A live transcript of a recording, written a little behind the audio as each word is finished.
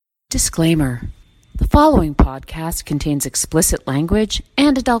Disclaimer. The following podcast contains explicit language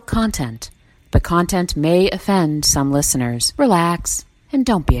and adult content. The content may offend some listeners. Relax and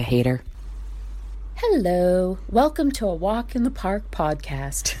don't be a hater. Hello. Welcome to a Walk in the Park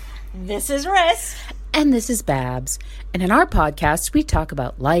podcast. This is Ris. And this is Babs. And in our podcast, we talk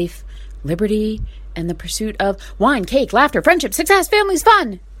about life, liberty, and the pursuit of wine, cake, laughter, friendship, success, families,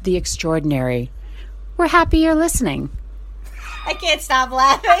 fun. The extraordinary. We're happy you're listening. I can't stop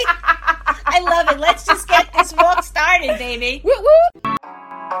laughing. I love it. Let's just get this walk started, baby. Woo woo!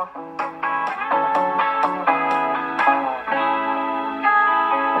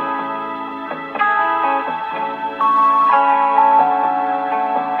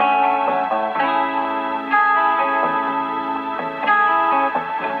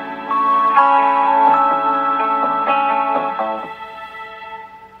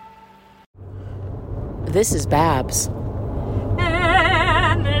 This is Babs.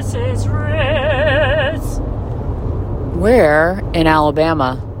 And this is Ris. We're in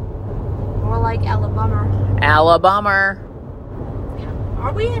Alabama. More like Alabummer. Alabummer.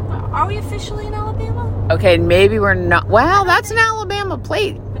 Are we officially in Alabama? Okay, maybe we're not. Well, that's an Alabama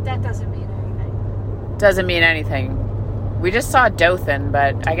plate. But that doesn't mean anything. Doesn't mean anything. We just saw Dothan,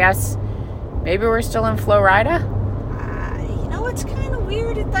 but I guess maybe we're still in Florida. It's kind of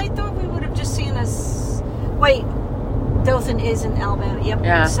weird. I thought we would have just seen us. Wait, Dothan is in Alabama. Yep.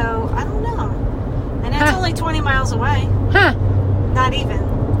 Yeah. So, I don't know. And that's only 20 miles away. Huh. Not even.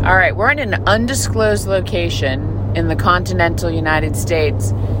 All right, we're in an undisclosed location in the continental United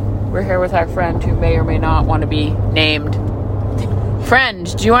States. We're here with our friend who may or may not want to be named.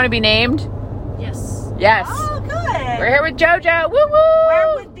 Friend, do you want to be named? Yes. Yes. Oh, good. We're here with JoJo. Woo woo!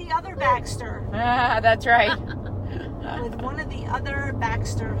 Where would the other Baxter? That's right. With one of the other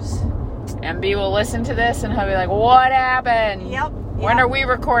Baxters. MB will listen to this and he'll be like, what happened? Yep. When are we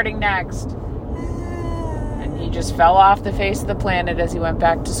recording next? And he just fell off the face of the planet as he went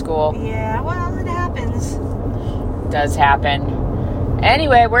back to school. Yeah, well, it happens. Does happen.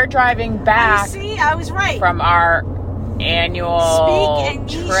 Anyway, we're driving back. See, I was right. From our annual Speak and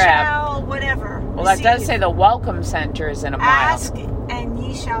trip. Ye shall whatever. Well, that does say the welcome center is in a mile. Ask and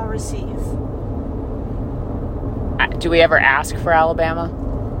ye shall receive. Do we ever ask for Alabama?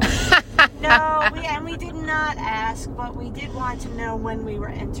 No, we did not ask, but we did want to know when we were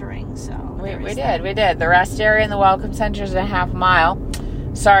entering. So we did. The rest area in the welcome center is a half mile.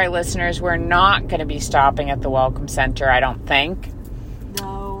 Sorry, listeners, we're not going to be stopping at the welcome center, I don't think.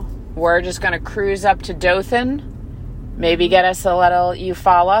 No. We're just going to cruise up to Dothan, maybe get us a little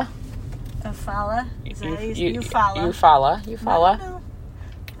Eufaula. Eufaula? Is that Eufaula? Eufaula.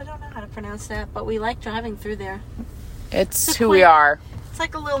 I don't know how to pronounce that, but we like driving through there. It's who we are. It's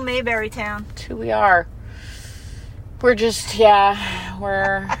like a little Mayberry town. It's who we are. We're just, I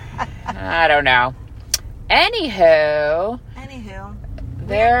don't know. Anywho.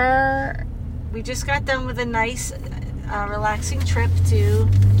 We just got done with a nice, relaxing trip to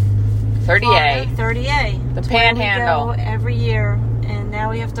 30A. 30A. The Panhandle. We go every year, and now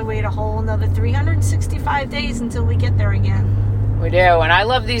we have to wait a whole another 365 days until we get there again. We do, and I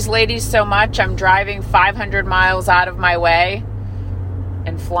love these ladies so much. I'm driving 500 miles out of my way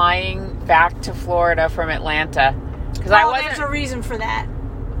and flying back to Florida from Atlanta. There's a reason for that.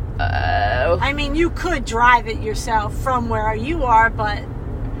 I mean, you could drive it yourself from where you are, but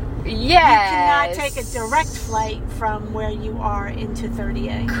you cannot take a direct flight from where you are into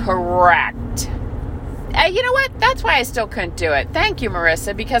 30A. Correct. You know what? That's why I still couldn't do it. Thank you,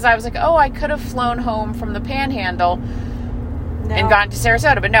 Marissa, because I was like, I could have flown home from the Panhandle and gone to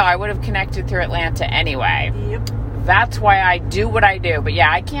Sarasota. But no, I would have connected through Atlanta anyway. Yep. That's why I do what I do. But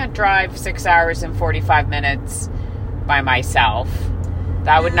yeah, I can't drive 6 hours and 45 minutes by myself.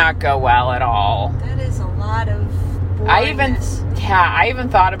 That would not go well at all. That is a lot of boringness. I even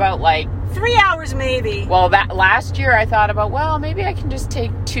thought about 3 hours maybe. Well, that last year I thought about, maybe I can just take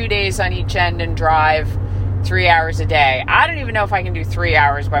 2 days on each end and drive 3 hours a day. I don't even know if I can do 3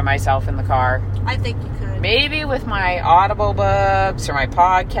 hours by myself in the car. I think you could. Maybe with my Audible books or my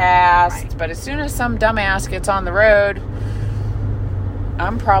podcast. Right. But as soon as some dumbass gets on the road,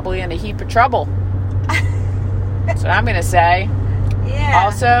 I'm probably in a heap of trouble. That's what I'm going to say. Yeah.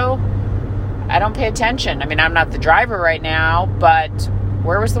 Also, I don't pay attention. I mean, I'm not the driver right now, but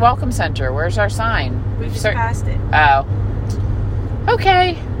where was the welcome center? Where's our sign? We just passed it. Oh.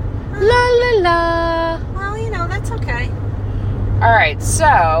 Okay. La la la. Well, that's okay. All right,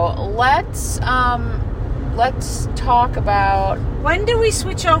 so let's talk about... When do we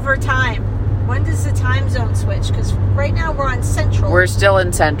switch over time? When does the time zone switch? Because right now we're on Central. We're still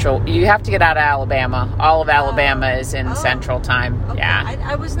in Central. You have to get out of Alabama. All of Alabama is in Central Time. Okay. Yeah.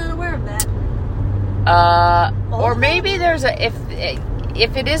 I was not aware of that. Or maybe there's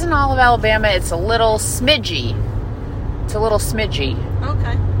if it isn't all of Alabama, it's a little smidgy. It's a little smidgy.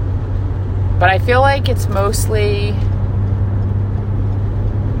 Okay. But I feel like it's mostly,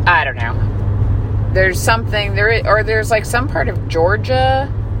 I don't know. There's something there's like some part of Georgia.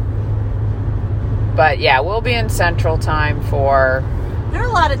 But yeah, we'll be in Central Time for... There are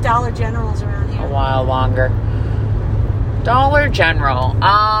a lot of Dollar Generals around here. A while longer. Dollar General.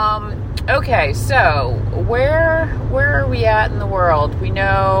 Okay, so where are we at in the world? We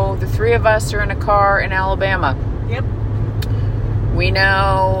know the three of us are in a car in Alabama. Yep. We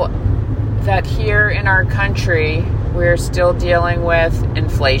know that here in our country, we're still dealing with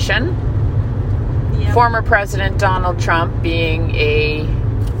inflation. Yep. Former President Donald Trump being a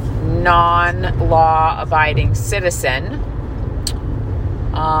non-law abiding citizen.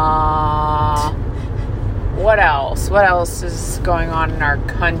 What else? What else is going on in our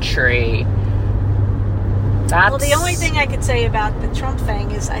country? Well, the only thing I could say about the Trump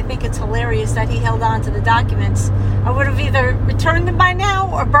thing is I think it's hilarious that he held on to the documents. I would have either returned them by now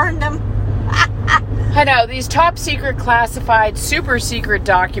or burned them. I know, these top secret classified, super secret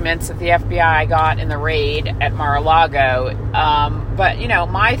documents that the FBI got in the raid at Mar-a-Lago. But, you know,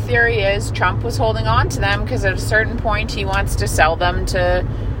 my theory is Trump was holding on to them because at a certain point he wants to sell them to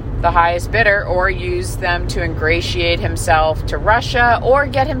the highest bidder or use them to ingratiate himself to Russia or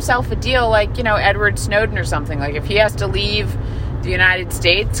get himself a deal like, you know, Edward Snowden or something. Like if he has to leave the United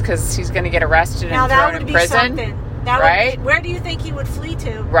States because he's going to get arrested and thrown in prison. Right? Where do you think he would flee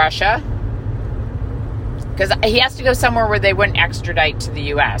to? Russia. Because he has to go somewhere where they wouldn't extradite to the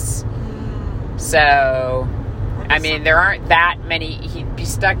U.S. So, I mean, there aren't that many. He'd be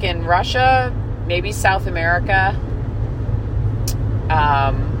stuck in Russia, maybe South America.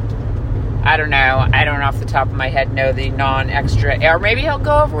 I don't know. I don't off the top of my head know the non-extra. Or maybe he'll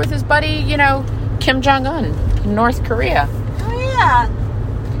go over with his buddy, you know, Kim Jong-un in North Korea. Oh, yeah.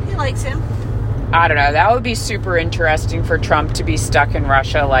 He likes him. I don't know. That would be super interesting for Trump to be stuck in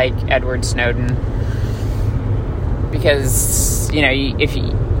Russia like Edward Snowden. Because, you know,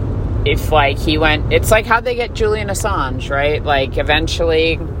 if like he went, it's like how they get Julian Assange, right? Like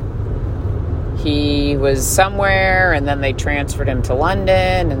eventually he was somewhere and then they transferred him to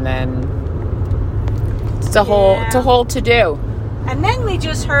London and then it's a whole to-do. And then we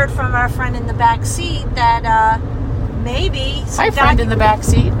just heard from our friend in the back seat that maybe some friend in the back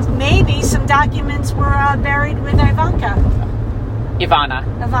seat. Maybe some documents were buried with Ivana,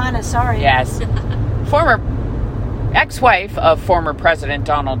 sorry. Yes. Former ex-wife of former President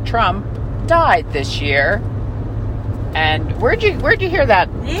Donald Trump died this year. And where'd you hear that?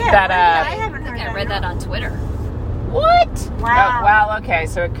 Yeah, I haven't heard that. I read that on Twitter. What? Wow. Oh, well, okay,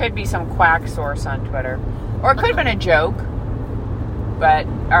 so it could be some quack source on Twitter. Or it could have been a joke. But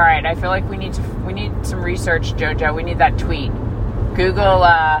all right, I feel like we need some research, JoJo. We need that tweet. Google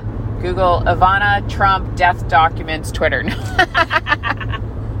Ivana Trump death documents Twitter.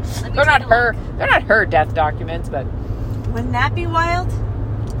 They're not her death documents, but wouldn't that be wild?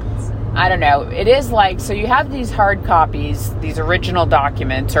 I don't know. It is like, so you have these hard copies, these original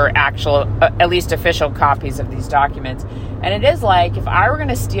documents, or actual, at least official copies of these documents. And it is like, if I were going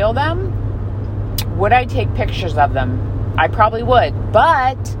to steal them, would I take pictures of them? I probably would.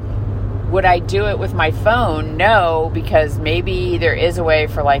 But would I do it with my phone? No, because maybe there is a way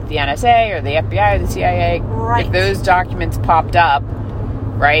for like the NSA or the FBI or the CIA. Right. If those documents popped up,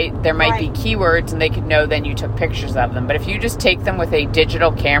 right, there might be keywords and they could know then you took pictures of them. But if you just take them with a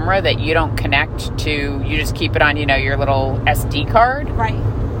digital camera that you don't connect to, you just keep it on, you know, your little SD card. Right.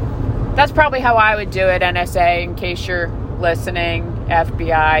 That's probably how I would do it, NSA, in case you're listening,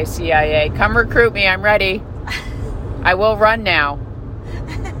 FBI, CIA. Come recruit me, I'm ready. I will run now.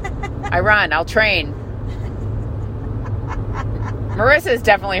 I'll train. Marissa's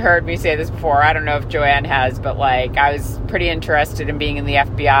definitely heard me say this before. I don't know if Joanne has, but like I was pretty interested in being in the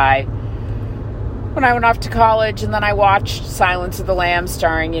FBI when I went off to college, and then I watched Silence of the Lambs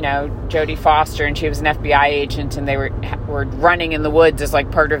starring, you know, Jodie Foster, and she was an FBI agent, and they were running in the woods as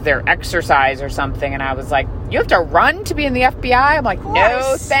like part of their exercise or something, and I was like, you have to run to be in the FBI? I'm like,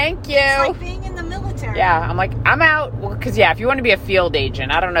 no, thank you. It's like being in the military. Yeah, I'm like, I'm out. Well, because if you want to be a field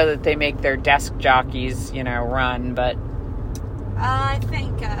agent, I don't know that they make their desk jockeys, you know, run, but I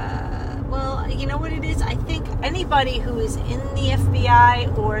think, well, you know what it is? I think anybody who is in the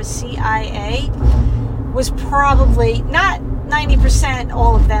FBI or CIA was probably, not 90%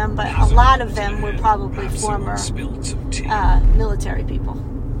 all of them, but a lot of them were probably former military people.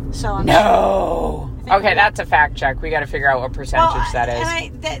 So Okay, that's a fact check. We got to figure out what percentage that is.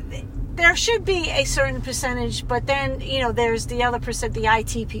 And there should be a certain percentage, but then, there's the other percent, the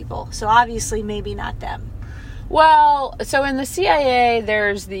IT people. So obviously maybe not them. Well, so in the CIA,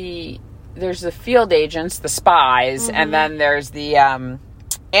 there's the field agents, the spies, and then there's the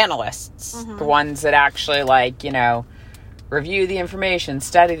analysts, the ones that actually review the information,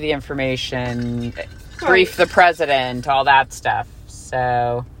 study the information, brief the president, all that stuff.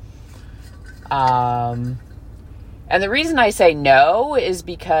 So, and the reason I say no is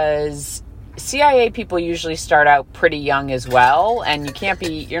because CIA people usually start out pretty young as well, and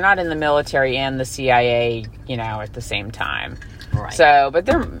you're not in the military and the CIA, at the same time. Right. So, but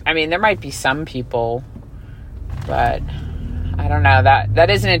there might be some people, but I don't know. That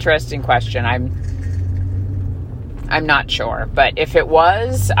is an interesting question. I'm not sure, but if it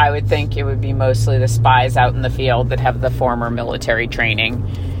was, I would think it would be mostly the spies out in the field that have the former military training.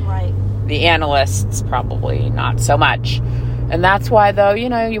 Right. The analysts, probably not so much. And that's why, though,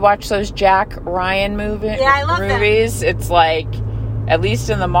 you watch those Jack Ryan movies. Yeah, I love movies. Them. It's like, at least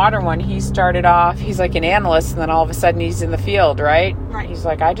in the modern one, he started off, he's like an analyst, and then all of a sudden he's in the field, right? Right. He's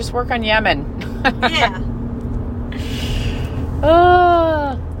like, I just work on Yemen. Yeah.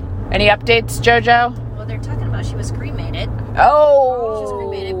 Any updates, JoJo? Well, they're talking about she was cremated. Oh! She was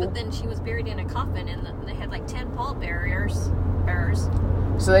cremated, but then she was buried in a coffin, and they had 10 pallbearers.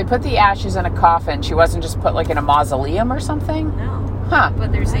 So they put the ashes in a coffin. She wasn't just put in a mausoleum or something? No. Huh.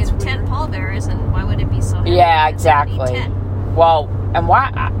 But they're saying 10 pallbearers, and why would it be so heavy? Yeah, exactly. Well, and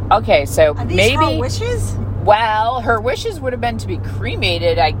why? Okay, so Are these maybe her wishes? Well, her wishes would have been to be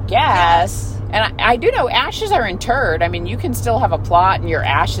cremated, I guess. Yes. And I do know ashes are interred. I mean, you can still have a plot and your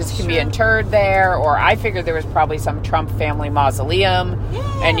ashes can be interred there. Or I figured there was probably some Trump family mausoleum.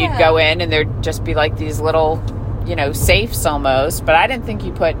 Yeah. And you'd go in and there'd just be these little, safes almost. But I didn't think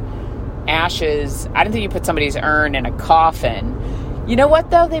you put ashes. I didn't think you put somebody's urn in a coffin. You know what,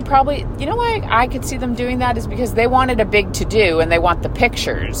 though? They probably... why I could see them doing that is because they wanted a big to-do and they want the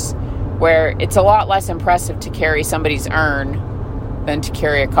pictures, where it's a lot less impressive to carry somebody's urn than to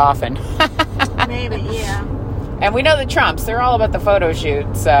carry a coffin. Maybe, yeah. And we know the Trumps. They're all about the photo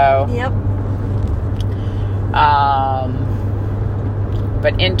shoot, so... Yep.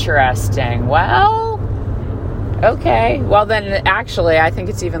 But interesting. Well... Okay. Well, then, actually, I think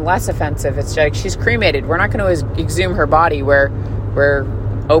it's even less offensive. It's she's cremated. We're not going to exhume her body where we're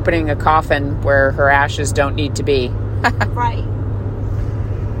opening a coffin where her ashes don't need to be. Right.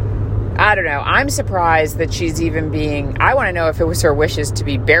 I don't know. I'm surprised that she's even being... I want to know if it was her wishes to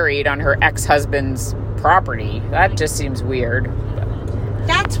be buried on her ex-husband's property. That just seems weird.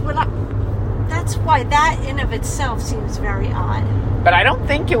 That's why that in of itself seems very odd. But I don't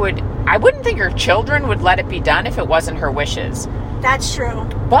think it would... I wouldn't think her children would let it be done if it wasn't her wishes. That's true.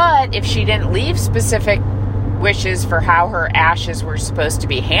 But if she didn't leave specific wishes for how her ashes were supposed to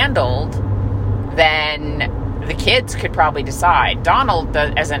be handled, then the kids could probably decide. Donald,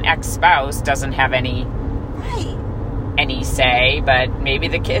 as an ex-spouse, doesn't have any say, but maybe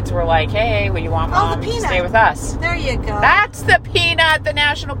the kids were like, hey, well, you want Mom to stay with us? There you go. That's the Peanut, the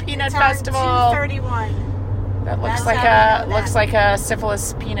National Peanut Festival. 231. That looks like a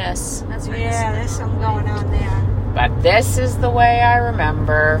syphilis penis. That's right. Yeah, there's something going on there. But this is the way I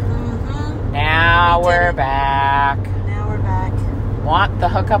remember. Mm-hmm. Now we're back. Now we're back. Want the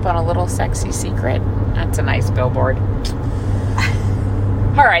hookup on a little sexy secret? That's a nice billboard.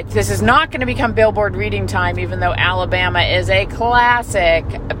 All right, this is not going to become billboard reading time, even though Alabama is a classic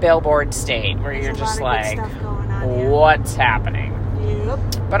billboard state where you're just like, what's happening? Yep.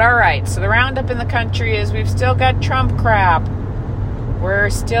 But all right, so the roundup in the country is we've still got Trump crap. We're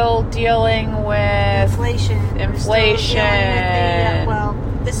still dealing with inflation.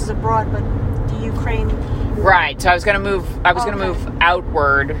 This is abroad, but the Ukraine war. Right. So I was going to move. Going to move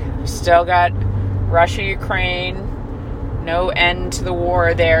outward. We still got Russia, Ukraine. No end to the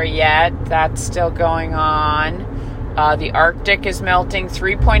war there yet. That's still going on. The Arctic is melting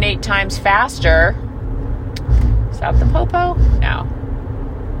 3.8 times faster. Is that the Popo? No.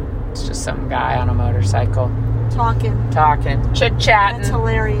 It's just some guy on a motorcycle. Talking. Chit-chatting. That's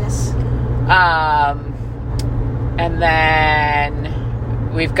hilarious. And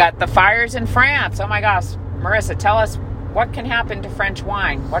then we've got the fires in France. Oh my gosh. Marissa, tell us what can happen to French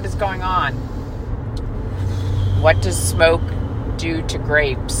wine. What is going on? What does smoke do to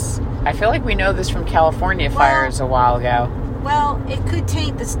grapes? I feel like we know this from California fires a while ago. Well, it could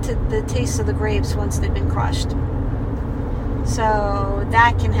taint the taste of the grapes once they've been crushed. So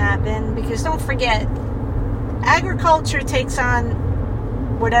that can happen, because don't forget, agriculture takes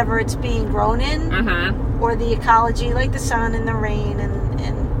on whatever it's being grown in, or the ecology, like the sun and the rain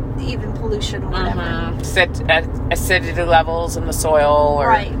and even pollution or whatever. Acidity levels in the soil. Or...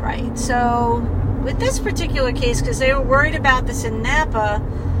 Right. So with this particular case, because they were worried about this in Napa,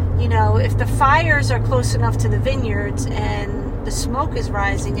 if the fires are close enough to the vineyards and the smoke is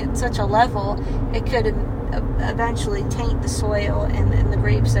rising at such a level, it could eventually taint the soil and the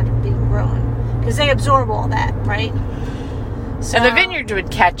grapes that are being grown, because they absorb all that, right? So, and the vineyards would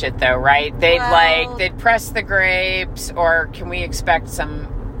catch it, though, right? They'd press the grapes, or can we expect some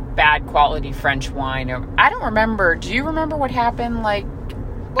bad quality French wine? Or, I don't remember. Do you remember what happened?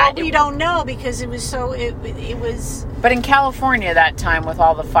 Well, we don't know, because it was so... It was... But in California that time with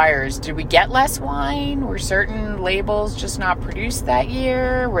all the fires, did we get less wine? Were certain labels just not produced that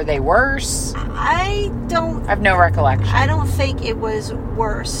year? Were they worse? I have no recollection. I don't think it was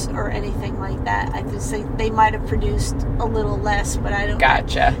worse or anything like that. I just think they might have produced a little less, but I don't...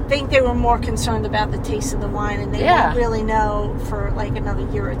 Gotcha. I think they were more concerned about the taste of the wine, and they won't really know for another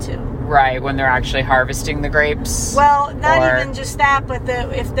year or two. Right, when they're actually harvesting the grapes? Well, not even just that, but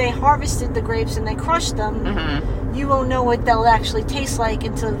if they harvested the grapes and they crushed them, you won't know what they'll actually taste like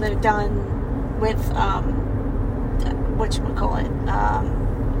until they're done with, whatchamacallit.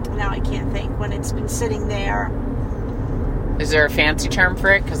 Now I can't think. When it's been sitting there. Is there a fancy term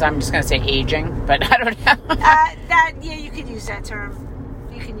for it? Because I'm just going to say aging, but I don't know. Yeah, you could use that term.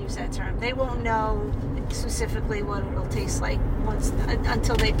 You can use that term. They won't know specifically what it'll taste like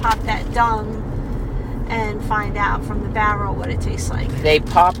until they pop that dung and find out from the barrel what it tastes like. They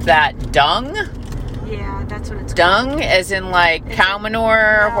pop that dung? Yeah, that's what it's dung, called. As in cow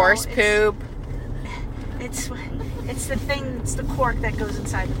manure, horse poop? It's the thing, it's the cork that goes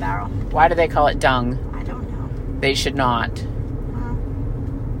inside the barrel. Why do they call it dung? I don't know. They should not.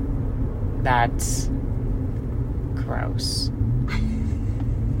 That's gross.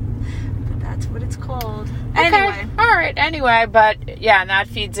 That's what it's called. Okay. Anyway. All right. Anyway, but yeah, and that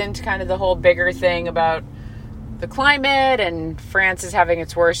feeds into kind of the whole bigger thing about the climate, and France is having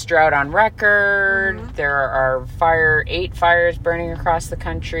its worst drought on record. There are 8 fires burning across the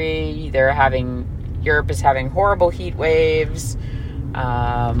country. Europe is having horrible heat waves.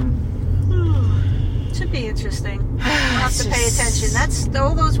 Should be interesting. We'll have to pay attention. That's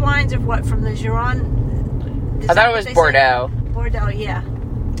all those wines of what, from the Giron? I thought it was Bordeaux. Bordeaux, yeah.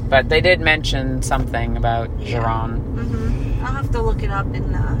 But they did mention something about Giron. I'll have to look it up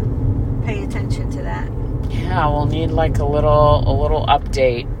and pay attention to that. Yeah, we'll need a little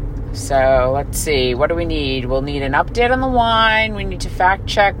update. So let's see. What do we need? We'll need an update on the wine. We need to fact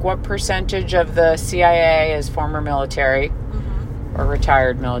check what percentage of the CIA is former military or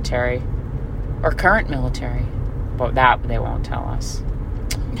retired military or current military. But that they won't tell us.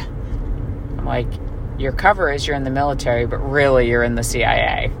 I'm like, your cover is you're in the military, but really you're in the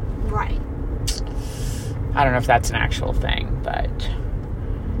CIA. Right. I don't know if that's an actual thing, but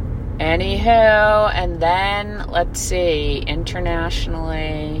anywho, and then let's see,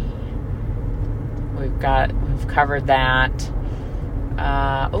 internationally, we've covered that.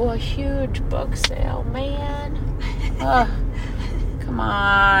 A huge book sale, man. Come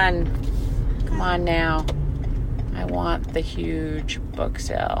on now. I want the huge book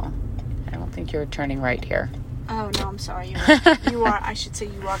sale. I don't think you're turning right here. Oh, no, I'm sorry. You are. I should say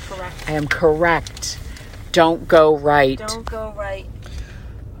you are correct. I am correct. Don't go right. Don't go right.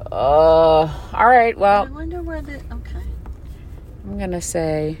 All right, well. I wonder where okay. I'm going to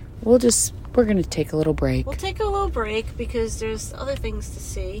say, we're going to take a little break. We'll take a little break because there's other things to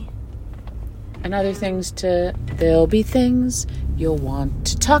see. And other things there'll be things you'll want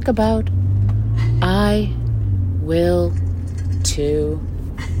to talk about. I will too.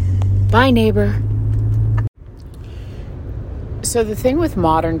 Bye, neighbor. So the thing with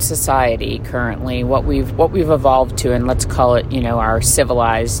modern society currently, what we've evolved to, and let's call it, our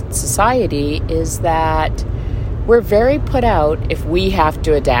civilized society, is that we're very put out if we have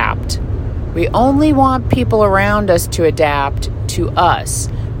to adapt. We only want people around us to adapt to us.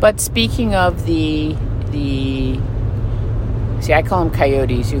 But speaking of see, I call them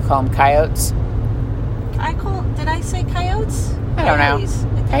coyotes. You call them coyotes? Did I say coyotes? I don't know.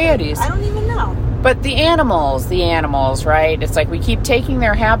 Coyotes. I don't even know. But the animals, right? It's like we keep taking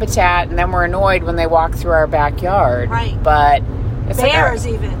their habitat, and then we're annoyed when they walk through our backyard. Right. But it's bears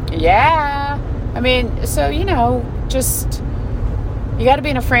even. Yeah. I mean, so, just you got to be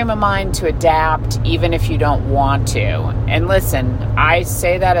in a frame of mind to adapt, even if you don't want to. And listen, I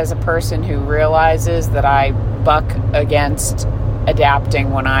say that as a person who realizes that I buck against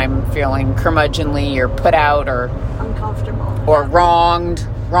adapting when I'm feeling curmudgeonly or put out or uncomfortable or wronged.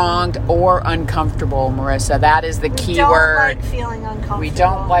 wronged or uncomfortable, Marissa. That is the key word. We don't like feeling uncomfortable. We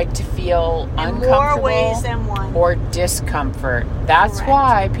don't like to feel uncomfortable. In more ways than one. Or discomfort. That's Correct.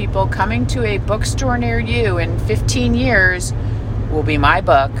 why people coming to a bookstore near you in 15 years will be my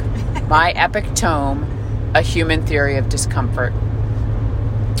book, my epic tome, A Human Theory of Discomfort.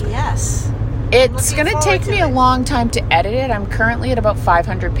 Yes. It's going to take me a long time to edit it. I'm currently at about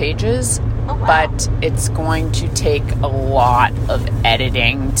 500 pages. Oh, wow. But it's going to take a lot of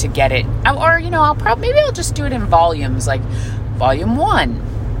editing to get it. Or, maybe I'll just do it in volumes, like volume 1,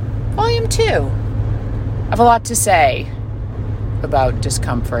 volume 2. I have a lot to say about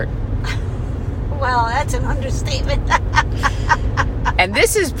discomfort. Well, that's an understatement. And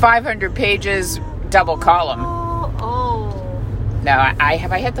this is 500 pages, double column. Oh. No,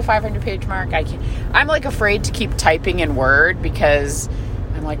 have I hit the 500 page mark? I'm like afraid to keep typing in Word because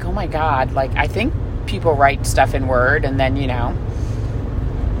I'm like, oh my God, like I think people write stuff in Word and then,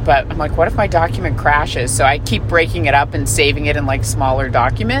 but I'm like, what if my document crashes? So I keep breaking it up and saving it in like smaller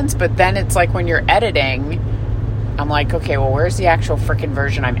documents. But then it's like when you're editing, I'm like, okay, well, where's the actual freaking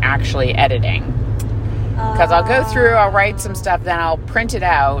version I'm actually editing? Because I'll go through, I'll write some stuff, then I'll print it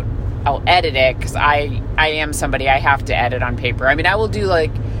out, I'll edit it because I am somebody, I have to edit on paper. I mean, I will do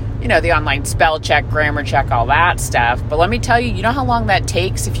like, the online spell check, grammar check, all that stuff. But let me tell you, you know how long that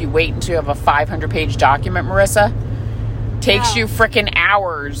takes if you wait until you have a 500-page document, Marissa? Takes you freaking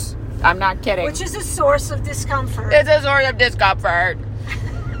hours. I'm not kidding. Which is a source of discomfort. It's a source of discomfort.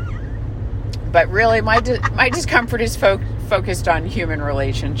 But really, my discomfort is focused on human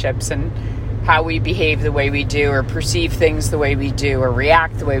relationships and how we behave the way we do or perceive things the way we do or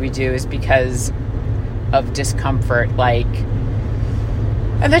react the way we do is because of discomfort.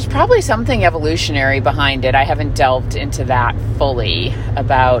 And there's probably something evolutionary behind it. I haven't delved into that fully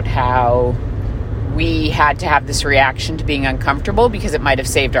about how we had to have this reaction to being uncomfortable because it might have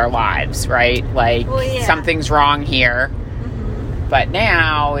saved our lives, right? Something's wrong here. Mm-hmm. But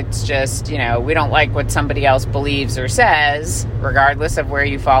now it's just, we don't like what somebody else believes or says, regardless of where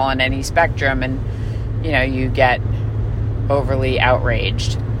you fall on any spectrum. And, you get overly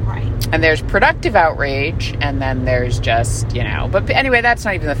outraged. Right. And there's productive outrage, and then there's just, But anyway, that's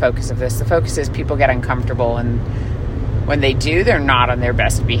not even the focus of this. The focus is people get uncomfortable, and when they do, they're not on their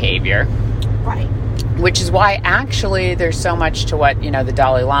best behavior. Right. Which is why, actually, there's so much to what, the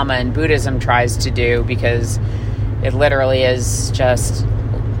Dalai Lama and Buddhism tries to do, because it literally is just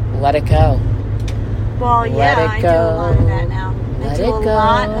let it go. Well, yeah, I do a lot of that now. I do a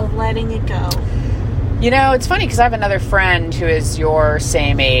lot of letting it go. It's funny because I have another friend who is your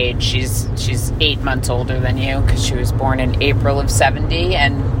same age. She's 8 months older than you because she was born in April of 70.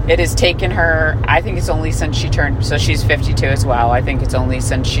 And it has taken her, I think it's only since she turned, so she's 52 as well. I think it's only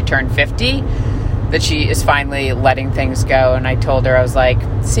since she turned 50 that she is finally letting things go. And I told her, I was like,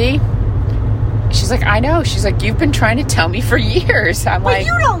 see? She's like, I know. She's like, you've been trying to tell me for years. I'm like,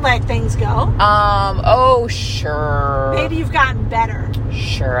 you don't let things go. Oh, sure. Maybe you've gotten better.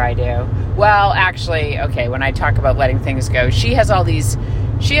 Sure I do. Well, actually, okay, when I talk about letting things go, she had all these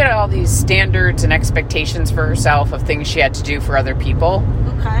standards and expectations for herself of things she had to do for other people.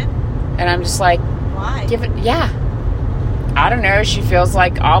 Okay. And I'm just like, why? I don't know. She feels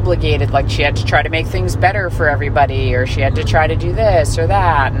like obligated, like she had to try to make things better for everybody, or she had to try to do this or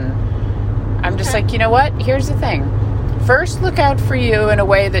that. And I'm just like, you know what? Here's the thing. First, look out for you in a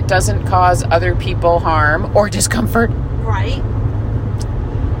way that doesn't cause other people harm or discomfort. Right.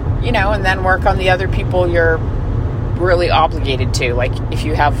 And then work on the other people you're really obligated to. Like, if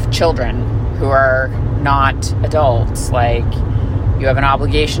you have children who are not adults, like, you have an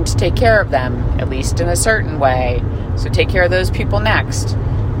obligation to take care of them, at least in a certain way. So take care of those people next.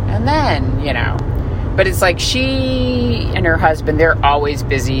 And then, But it's like she and her husband, they're always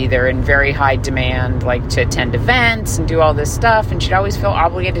busy. They're in very high demand, like to attend events and do all this stuff. And she'd always feel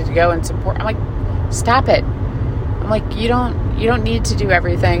obligated to go and support. I'm like, stop it. I'm like, you don't need to do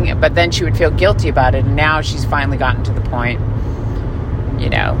everything. But then she would feel guilty about it. And now she's finally gotten to the point,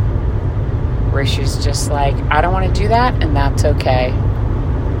 where she's just like, I don't want to do that. And that's okay.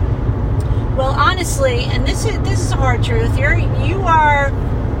 Well, honestly, and this is a hard truth. You are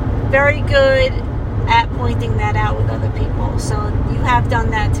very good at pointing that out with other people. So you have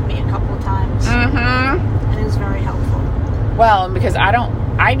done that to me a couple of times. Mm-hmm. And it was very helpful. Well, because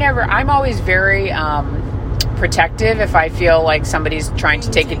I'm always very protective if I feel like somebody's trying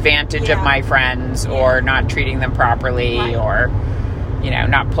to take advantage of my friends or not treating them properly or,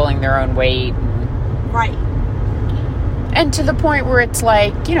 not pulling their own weight. Right. And to the point where it's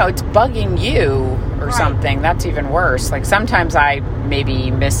like, it's bugging you or something. That's even worse. Like, sometimes I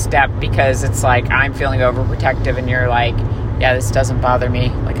maybe misstep because it's like I'm feeling overprotective and you're like, yeah, this doesn't bother me.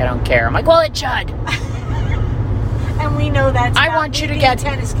 Like, I don't care. I'm like, well, it should. And we know that's I want you to get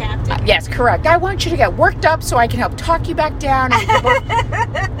tennis captain. Yes, correct. I want you to get worked up so I can help talk you back down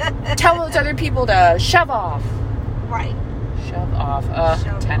and tell those other people to shove off. Right. Shove off.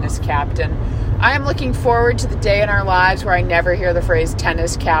 Tennis captain. I am looking forward to the day in our lives where I never hear the phrase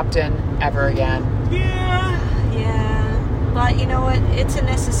tennis captain ever again. Yeah. But you know what? It's a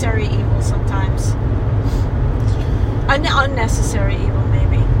necessary evil sometimes. An unnecessary evil,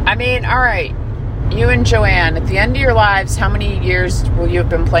 maybe. I mean, all right. You and Joanne, at the end of your lives, how many years will you have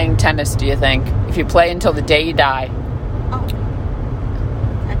been playing tennis, do you think? If you play until the day you die. Oh.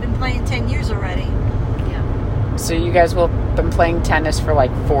 I've been playing 10 years already. Yeah. So you guys will have been playing tennis for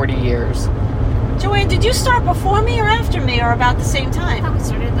like 40 years. Joanne, did you start before me or after me or about the same I time? thought we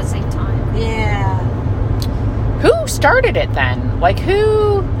started at the same time. Yeah. Who started it then? Like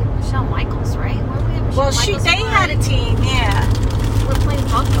who? Michelle Michaels, right? Weren't we at Michelle Well, Michaels' they had a team, yeah. We're playing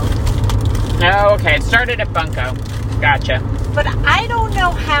bunco. Oh, okay. It started at Bunko. Gotcha. But I don't know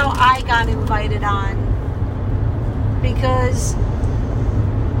how I got invited on because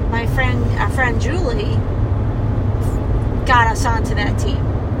our friend Julie got us onto that team,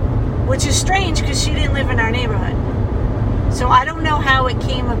 which is strange because she didn't live in our neighborhood. So I don't know how it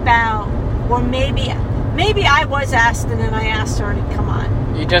came about, or maybe I was asked and then I asked her to come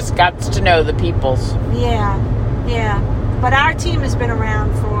on. You just got to know the peoples. Yeah. But our team has been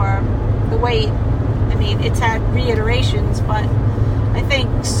around for the wait. I mean, it's had reiterations, but I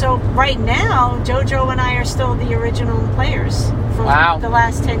think so. Right now, JoJo and I are still the original players for the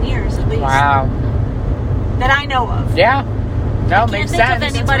last 10 years at least. Wow. That I know of. Yeah. No, makes sense. Can't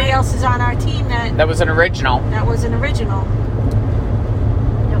think of anybody else is on our team that was an original. That was an original.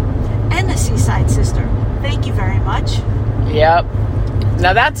 Nope. And the Seaside Sister. Thank you very much. Yep.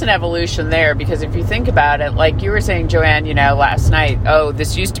 Now that's an evolution there, because if you think about it, like you were saying, Joanne, last night,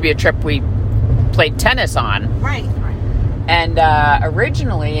 this used to be a trip we played tennis on. Right. And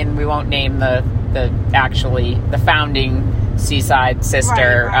originally, and we won't name the founding Seaside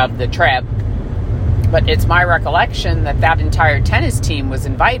Sister of the trip, but it's my recollection that entire tennis team was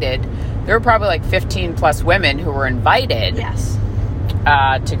invited. There were probably like 15 plus women who were invited. Yes.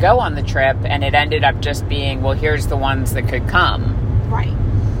 To go on the trip, and it ended up just being, well, here's the ones that could come. Right.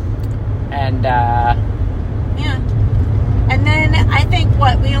 And, yeah. And then I think,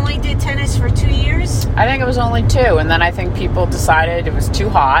 we only did tennis for 2 years? I think it was only 2, and then I think people decided it was too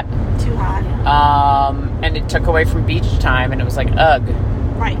hot. Too hot. And it took away from beach time, and it was like, ugh.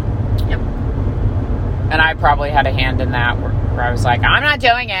 Right. Yep. And I probably had a hand in that, where I was like, I'm not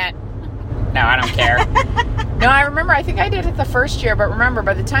doing it. No, I don't care. No, I remember, I think I did it the first year, but remember,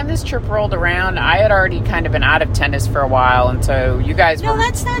 by the time this trip rolled around, I had already kind of been out of tennis for a while, and so you guys were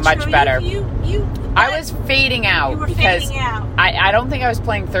that's not much true. better. I was fading out. You were because fading out. I don't think I was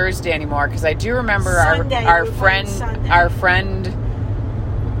playing Thursday anymore, because I do remember our friend,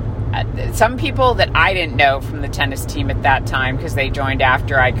 some people that I didn't know from the tennis team at that time, because they joined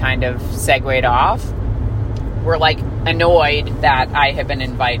after I kind of segued off, were like annoyed that I had been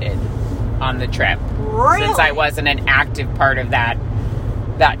invited on the trip. Really? Since I wasn't an active part of that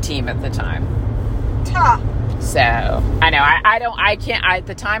team at the time. Huh. So I know I can't. At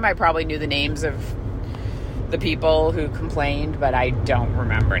the time, I probably knew the names of the people who complained, but I don't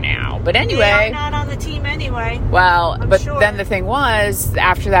remember now. But anyway, I'm not on the team anyway. Well, Sure. Then the thing was,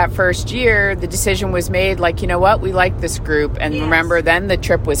 after that first year, the decision was made. Like, you know what? We like this group, and remember, then the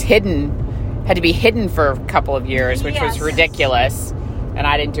trip was hidden, had to be hidden for a couple of years, which was ridiculous. And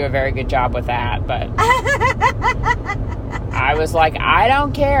I didn't do a very good job with that, but I was like, I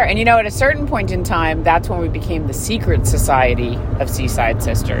don't care. And at a certain point in time, that's when we became the secret society of Seaside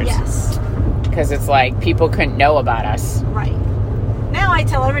Sisters. Yes. Because it's like, people couldn't know about us. Right. Now I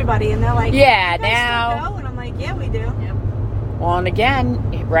tell everybody, and they're like, yeah, you guys now. still go? And I'm like, yeah, we do. Yep. Well, and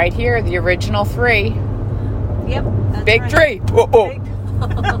again, right here, the original 3. Yep. That's Big right. 3. Oh. Big.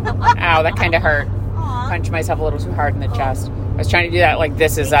 Ow, that kind of hurt. Aw. Punched myself a little too hard in the chest. I was trying to do that like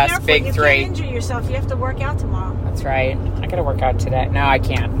This Is Us, careful. Big 3. You can't injure yourself. You have to work out tomorrow. That's right. I gotta work out today. No, I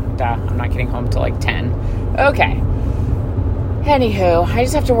can't. Duh. I'm not getting home till like 10. Okay. Anywho, I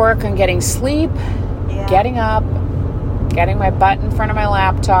just have to work on getting sleep, getting up, getting my butt in front of my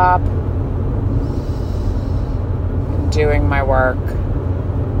laptop, and doing my work.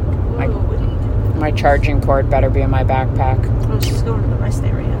 What are you doing? My charging cord better be in my backpack. Oh, she's going to the rest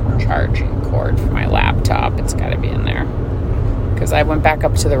area. Charging cord for my laptop. It's got to be in there. Because I went back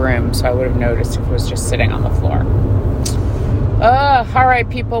up to the room, so I would have noticed if it was just sitting on the floor. All right,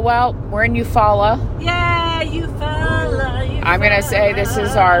 people. Well, we're in Eufaula. Yeah, Eufaula. I'm going to say this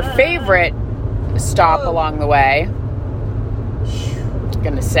is our favorite stop along the way.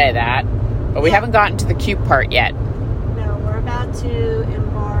 going to say that. But we haven't gotten to the cute part yet. No, we're about to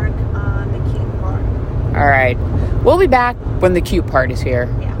embark on the cute part. All right. We'll be back when the cute part is here.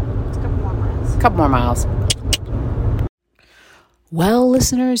 Yeah, it's a couple more miles. Couple more miles. Well,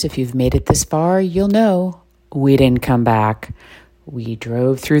 listeners, if you've made it this far, you'll know we didn't come back. We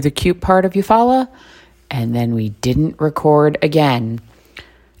drove through the cute part of Eufaula, and then we didn't record again.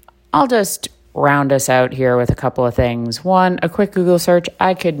 I'll just round us out here with a couple of things. One, a quick Google search.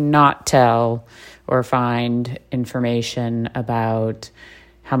 I could not tell or find information about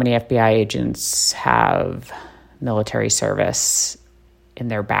how many FBI agents have military service in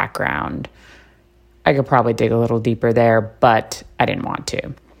their background. I could probably dig a little deeper there, but I didn't want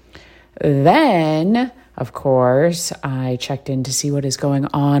to. Then, of course, I checked in to see what is going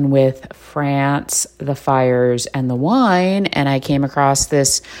on with France, the fires, and the wine, and I came across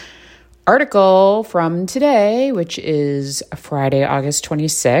this article from today, which is Friday, August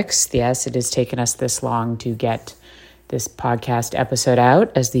 26th. Yes, it has taken us this long to get this podcast episode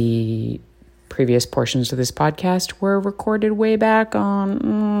out, as the previous portions of this podcast were recorded way back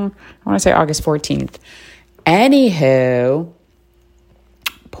on, I want to say August 14th. Anywho,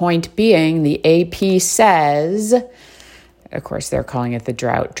 point being, the AP says, of course, they're calling it the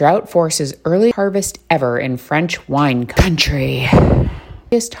drought. Drought forces early harvest ever in French wine country.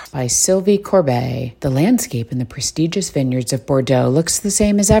 By Sylvie Corbet. The landscape in the prestigious vineyards of Bordeaux looks the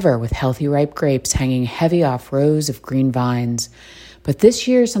same as ever, with healthy ripe grapes hanging heavy off rows of green vines. But this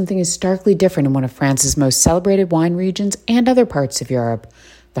year, something is starkly different in one of France's most celebrated wine regions and other parts of Europe.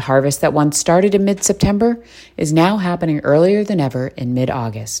 The harvest that once started in mid-September is now happening earlier than ever in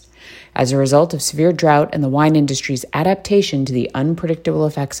mid-August, as a result of severe drought and the wine industry's adaptation to the unpredictable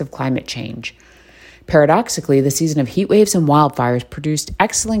effects of climate change. Paradoxically, the season of heat waves and wildfires produced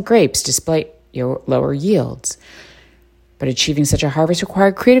excellent grapes despite lower yields. But achieving such a harvest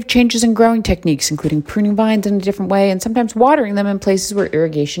required creative changes in growing techniques, including pruning vines in a different way and sometimes watering them in places where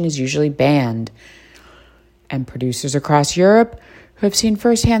irrigation is usually banned. And producers across Europe, who have seen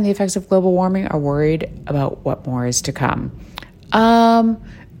firsthand the effects of global warming, are worried about what more is to come.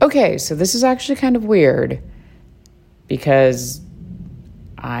 Okay, so this is actually kind of weird, because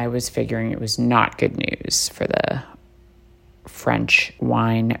I was figuring it was not good news for the French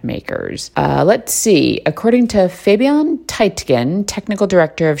wine makers. Let's see. According to Fabien Teitgen, technical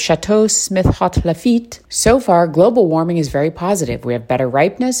director of Chateau Smith Haute Lafitte, so far global warming is very positive. We have better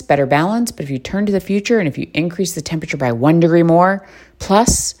ripeness, better balance, but if you turn to the future and if you increase the temperature by 1 degree more,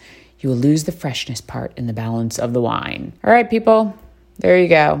 plus you will lose the freshness part in the balance of the wine. All right, people, there you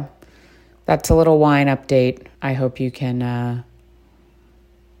go. That's a little wine update. I hope you can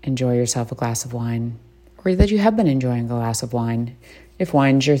enjoy yourself a glass of wine, or that you have been enjoying a glass of wine, if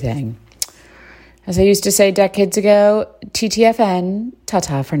wine's your thing. As I used to say decades ago, TTFN,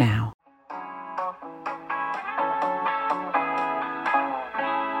 ta-ta for now.